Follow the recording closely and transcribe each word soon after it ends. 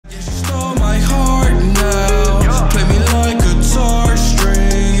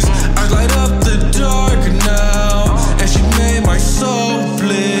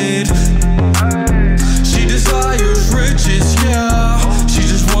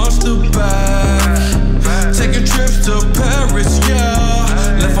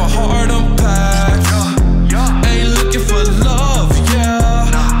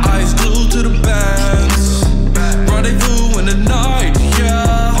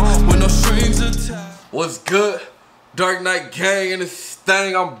What's good? Dark Knight Gang and this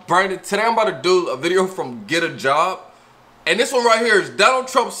thing. I'm Brandon. Today I'm about to do a video from Get a Job. And this one right here is Donald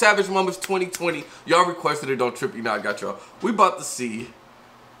Trump's Savage Moments 2020. Y'all requested it, don't trip, you know I got y'all. We about to see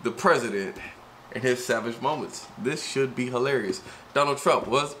the president and his savage moments. This should be hilarious. Donald Trump,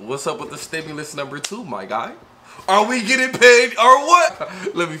 what's up with the stimulus number 2, my guy? Are we getting paid or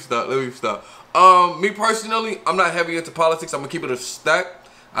what? Let me stop. Me personally, I'm not heavy into politics. I'm gonna keep it a stack.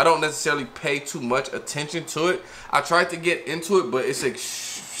 I don't necessarily pay too much attention to it. I tried to get into it, but it's like,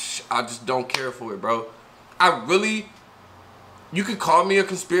 I just don't care for it, bro. You could call me a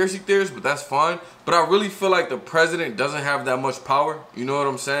conspiracy theorist, but that's fine. But I really feel like the president doesn't have that much power. You know what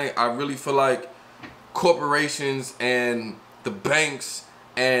I'm saying? I really feel like corporations and the banks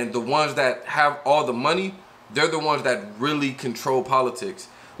and the ones that have all the money, they're the ones that really control politics.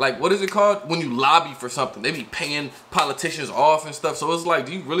 Like, what is it called? When you lobby for something, they be paying politicians off and stuff. So it's like,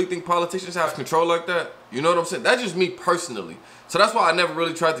 do you really think politicians have control like that? You know what I'm saying? That's just me personally. So that's why I never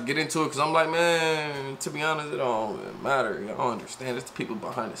really tried to get into it, because I'm like, man, to be honest, it don't matter. I don't understand. It's the people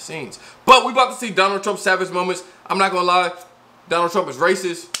behind the scenes. But we about to see Donald Trump's savage moments. I'm not going to lie. Donald Trump is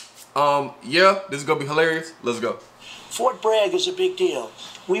racist. Yeah, this is going to be hilarious. Let's go. Fort Bragg is a big deal.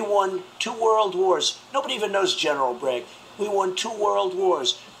 We won 2 world wars. Nobody even knows General Bragg. We won 2 world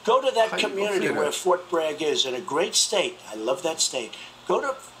wars. Go to that community where Fort Bragg is, in a great state. I love that state. Go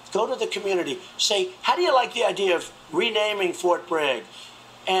to the community. Say, how do you like the idea of renaming Fort Bragg?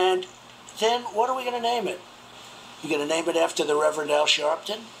 And then what are we going to name it? You going to name it after the Reverend Al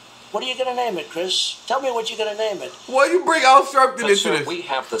Sharpton? What are you going to name it, Chris? Tell me what you're going to name it. Why you bring Al Sharpton into this? We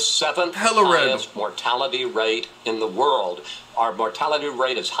have the 7th highest mortality rate in the world. Our mortality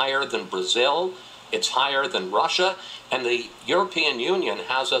rate is higher than Brazil. It's higher than Russia, and the European Union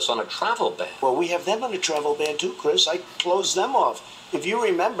has us on a travel ban. Well, we have them on a travel ban too, Chris. I closed them off. If you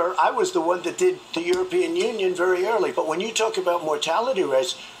remember, I was the one that did the European Union very early. But when you talk about mortality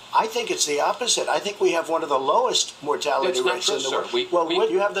rates, I think it's the opposite. I think we have one of the lowest mortality rates in the world. Well,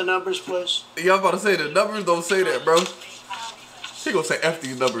 you have the numbers, please? Yeah, I'm about to say the numbers don't say that, bro. He gonna say F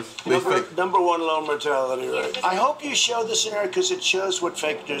these numbers. Number 1 low mortality rate. I hope you show this in there because it shows what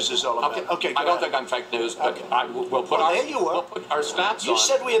fake news is all about. Okay, I don't think I'm fake news, but we'll put our stats on. You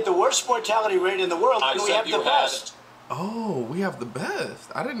said we had the worst mortality rate in the world, and we have the best. Oh, we have the best.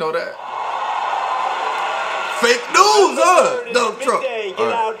 I didn't know that. Fake news, huh? Donald Trump. Get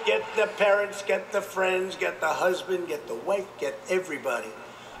out, get the parents, get the friends, get the husband, get the wife, get everybody.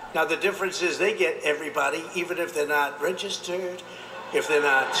 Now, the difference is they get everybody, even if they're not registered, if they're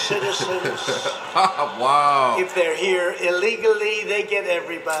not citizens. Wow. If they're here illegally, they get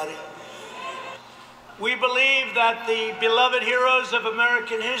everybody. We believe that the beloved heroes of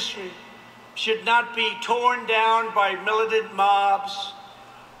American history should not be torn down by militant mobs,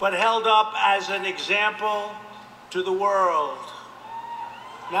 but held up as an example to the world.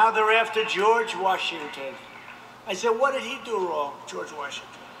 Now they're after George Washington. I said, what did he do wrong, George Washington?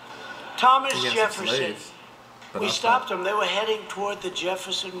 Thomas Jefferson. We stopped them. They were heading toward the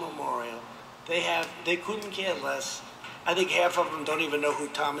Jefferson Memorial. They couldn't care less. I think half of them don't even know who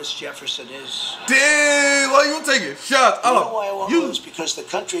Thomas Jefferson is. Damn, why you taking shots? You know why I won't lose? Because the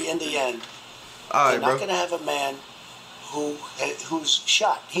country, in the end, they're not going to have a man who's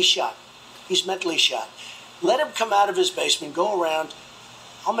shot. He's shot. He's mentally shot. Let him come out of his basement, go around.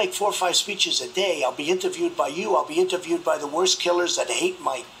 I'll make 4 or 5 speeches a day. I'll be interviewed by you. I'll be interviewed by the worst killers that hate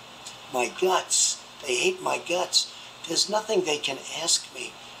my guts. They hate my guts. There's nothing they can ask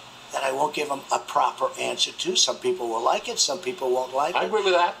me that I won't give them a proper answer to. Some people will like it. Some people won't like it. I agree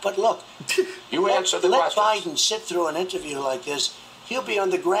with that. But look, you answer the questions. Let Biden questions. sit through an interview like this. He'll be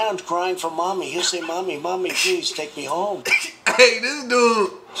on the ground crying for mommy. He'll say, mommy, please take me home. Hey, this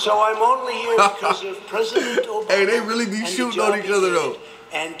dude. So I'm only here because of President Obama. Hey, they really be shooting on each other, though.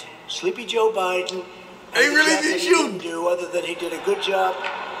 And Sleepy Joe Biden. They really be shooting. He didn't do other than he did a good job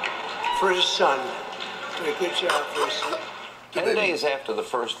for his son. Did a good job for his son. 10 days after the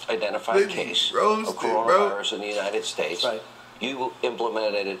first identified case of coronavirus in the United States, you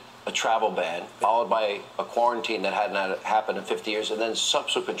implemented a travel ban, followed by a quarantine that had not happened in 50 years, and then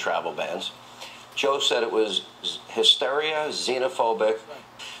subsequent travel bans. Joe said it was hysteria, xenophobic.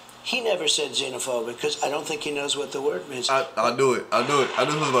 He never said xenophobic because I don't think he knows what the word means. I knew it. I knew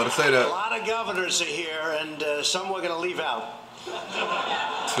he was about to say that. A lot of governors are here, and some we're going to leave out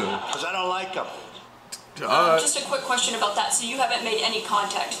because I don't like them. Just a quick question about that. So you haven't made any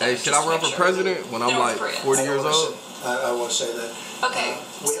contact? Hey, should I run for president when I'm like 40 years old? I won't say that. Okay.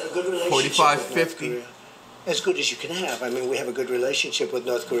 We have a good relationship 45, with 50. North Korea. As good as you can have. I mean, we have a good relationship with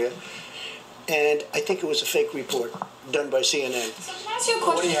North Korea. And I think it was a fake report done by CNN. So can I ask you a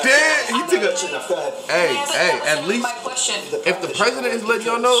question? Damn, he took nigga. Hey, at least if the president is letting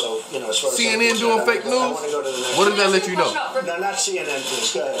y'all know, CNN doing fake news, what does that let you know? No, not CNN,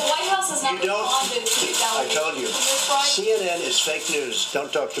 please. Go ahead. The White House has not responded to I told you. CNN is fake news.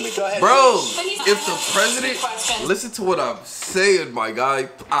 Don't talk to me. Go ahead. Bro, if the president, listen to what I'm saying, my guy.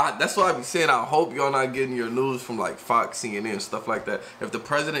 That's why I be saying I hope y'all not getting your news from like Fox, CNN, stuff like that. If the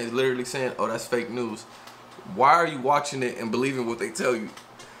president is literally saying, oh, that's fake news, why are you watching it and believing what they tell you?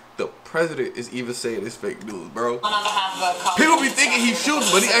 The president is even saying it's fake news, bro. People be thinking he's shooting,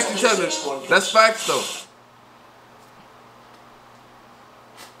 but he actually telling us that's facts though.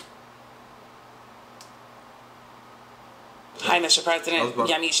 Hi, Mr. President.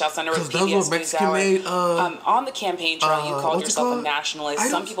 Yami Shalcenter with PBS NewsHour. On the campaign trail, you called yourself a nationalist.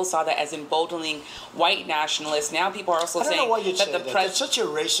 Some people saw that as emboldening white nationalists. Now people are also saying that the president. That's such a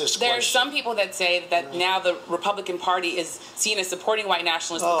racist There are question. some people that say that now the Republican Party is seen as supporting white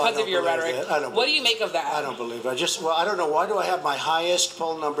nationalists because of your rhetoric. What do you make of that? I don't believe it. I don't know. Why do I have my highest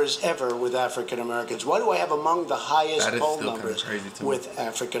poll numbers ever with African Americans? Why do I have among the highest poll numbers with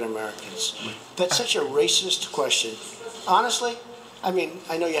African Americans? That's such a racist question. Honestly, I mean,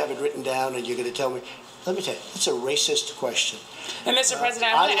 I know you have it written down and you're going to tell me. Let me tell you, it's a racist question. And Mr.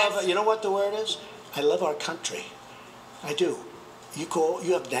 President, I love it. You know what the word is? I love our country. I do. You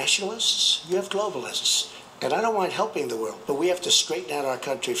have nationalists, you have globalists. And I don't mind helping the world, but we have to straighten out our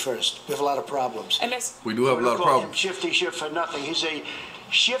country first. We have a lot of problems. And we do have a lot of problems. Shifty Schiff for nothing. He's a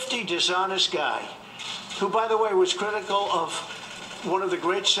shifty, dishonest guy who, by the way, was critical of one of the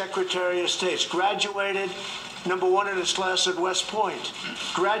great Secretary of States, graduated #1 in his class at West Point,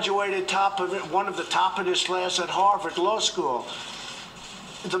 graduated one of the top in his class at Harvard Law School,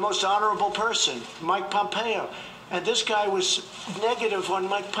 the most honorable person, Mike Pompeo. And this guy was negative on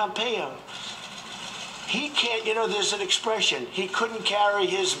Mike Pompeo. He can't, you know, there's an expression, he couldn't carry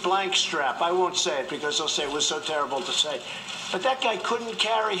his blank strap. I won't say it because they'll say it was so terrible to say. But that guy couldn't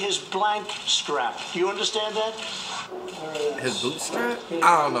carry his blank strap. Do you understand that? His bootstrap?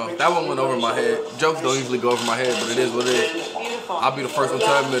 I don't know. That one went over my head. Jokes don't usually go over my head, but it is what it is. I'll be the first one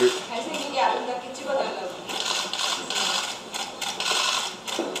to admit it.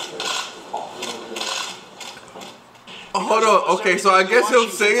 Oh, hold on. Okay, so I guess him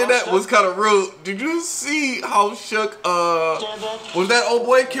saying that was kind of rude. Did you see how shook, was that old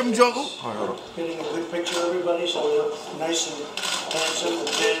boy Kim Jong-un? Hold on. Getting a good picture of everybody, so we look nice and handsome and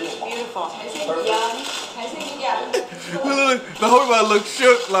thin. Beautiful. Look, the whole body look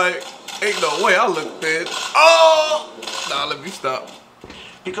shook like, ain't no way I look thin. Oh! Nah, let me stop.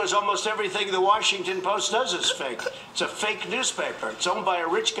 Because almost everything the Washington Post does is fake. It's a fake newspaper. It's owned by a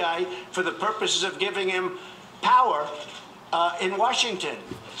rich guy for the purposes of giving him power in Washington.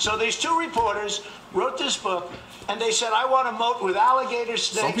 So these two reporters wrote this book, and they said, I want a moat with alligator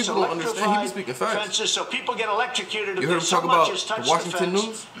snakes, electrified fences, so people get electrocuted if there's so much as touch the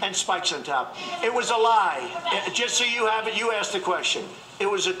fence, and spikes on top. It was a lie. Just so you have it, you asked the question. It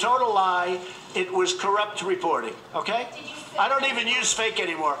was a total lie. It was corrupt reporting, okay? I don't even use fake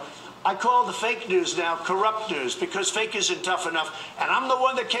anymore. I call the fake news now corrupt news because fake isn't tough enough. And I'm the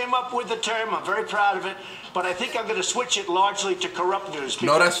one that came up with the term. I'm very proud of it. But I think I'm going to switch it largely to corrupt news.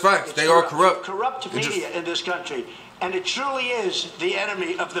 No, that's facts. They are corrupt. Corrupt media in this country. And it truly is the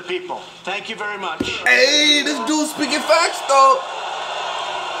enemy of the people. Thank you very much. Hey, this dude speaking facts, though.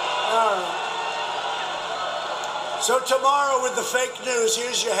 So tomorrow with the fake news,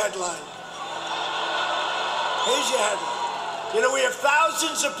 here's your headline. Here's your headline. You know, we have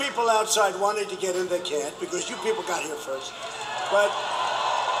thousands of people outside wanting to get in. They can't because you people got here first. But,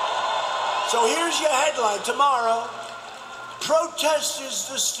 so here's your headline. Tomorrow, protesters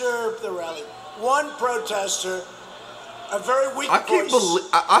disturb the rally. One protester, a very weak voice.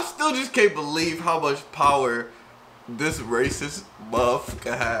 I still just can't believe how much power this racist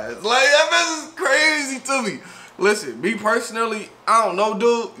motherfucker has. Like, that mess is crazy to me. Listen, me personally, I don't know,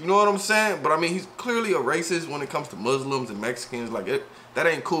 dude. You know what I'm saying? But I mean, he's clearly a racist when it comes to Muslims and Mexicans. Like, that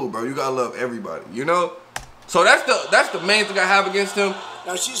ain't cool, bro. You gotta love everybody, you know? So that's the main thing I have against him.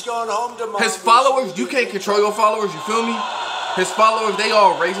 Now she's going home tomorrow. His followers, you can't control your followers. You feel me? His followers, they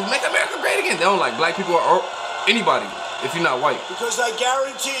all racist. Make America great again. They don't like black people or anybody if you're not white. Because I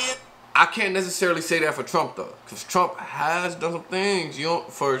guarantee you. I can't necessarily say that for Trump though, because Trump has done some things, you know,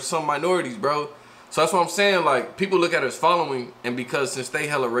 for some minorities, bro. So that's what I'm saying. Like, people look at his following, and because since they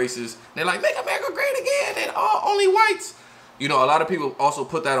hella racist, they're like, make America great again, and only whites. You know, a lot of people also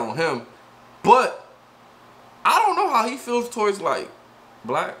put that on him. But I don't know how he feels towards, like,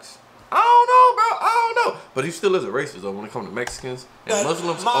 blacks. I don't know, bro. I don't know. But he still is a racist, though, when it comes to Mexicans and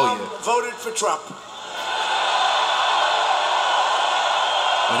Muslims. Mom oh, yeah. voted for Trump.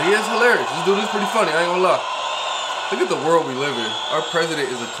 But he is hilarious. This dude is pretty funny, I ain't gonna lie. Look at the world we live in. Our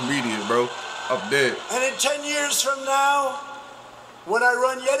president is a comedian, bro. I'm dead. And in 10 years from now, when I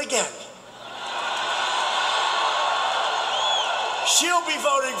run yet again, she'll be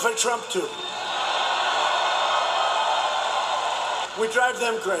voting for Trump too. We drive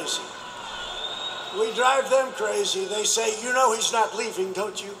them crazy. We drive them crazy. They say, you know he's not leaving,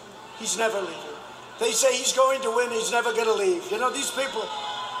 don't you? He's never leaving. They say he's going to win, he's never going to leave. You know, these people,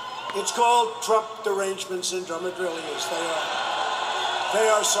 it's called Trump derangement syndrome. It really is. They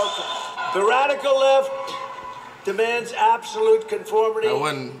are so cool. The radical left demands absolute conformity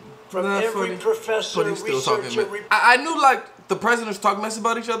from every professor, researcher. I knew, like, the presidents talk mess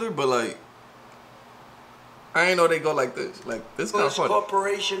about each other, but, like, I ain't know they go like this. Like, this is kind of funny.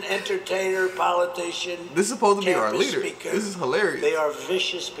 Corporation, entertainer, politician. This is supposed to be our leader. Speaker. This is hilarious. They are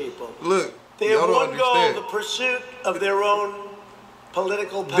vicious people. Look, they have one goal: the pursuit of their own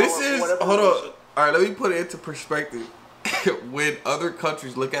political power. This is hold on. All right, let me put it into perspective. When other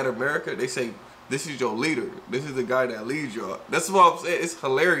countries look at America, they say, "This is your leader. This is the guy that leads y'all." That's what I'm saying. It's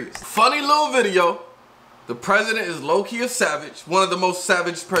hilarious. Funny little video. The president is low-key a savage. One of the most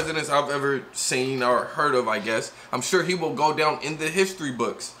savage presidents I've ever seen or heard of, I guess. I'm sure he will go down in the history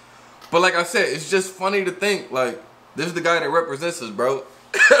books. But like I said, it's just funny to think, like, this is the guy that represents us, bro.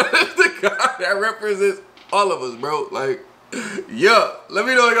 This is the guy that represents all of us, bro. Like, yeah. Let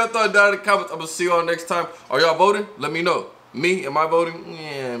me know what y'all thought down in the comments. I'm going to see y'all next time. Are y'all voting? Let me know. Me, am I voting?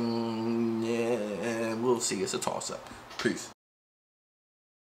 Yeah, we'll see. It's a toss-up. Peace.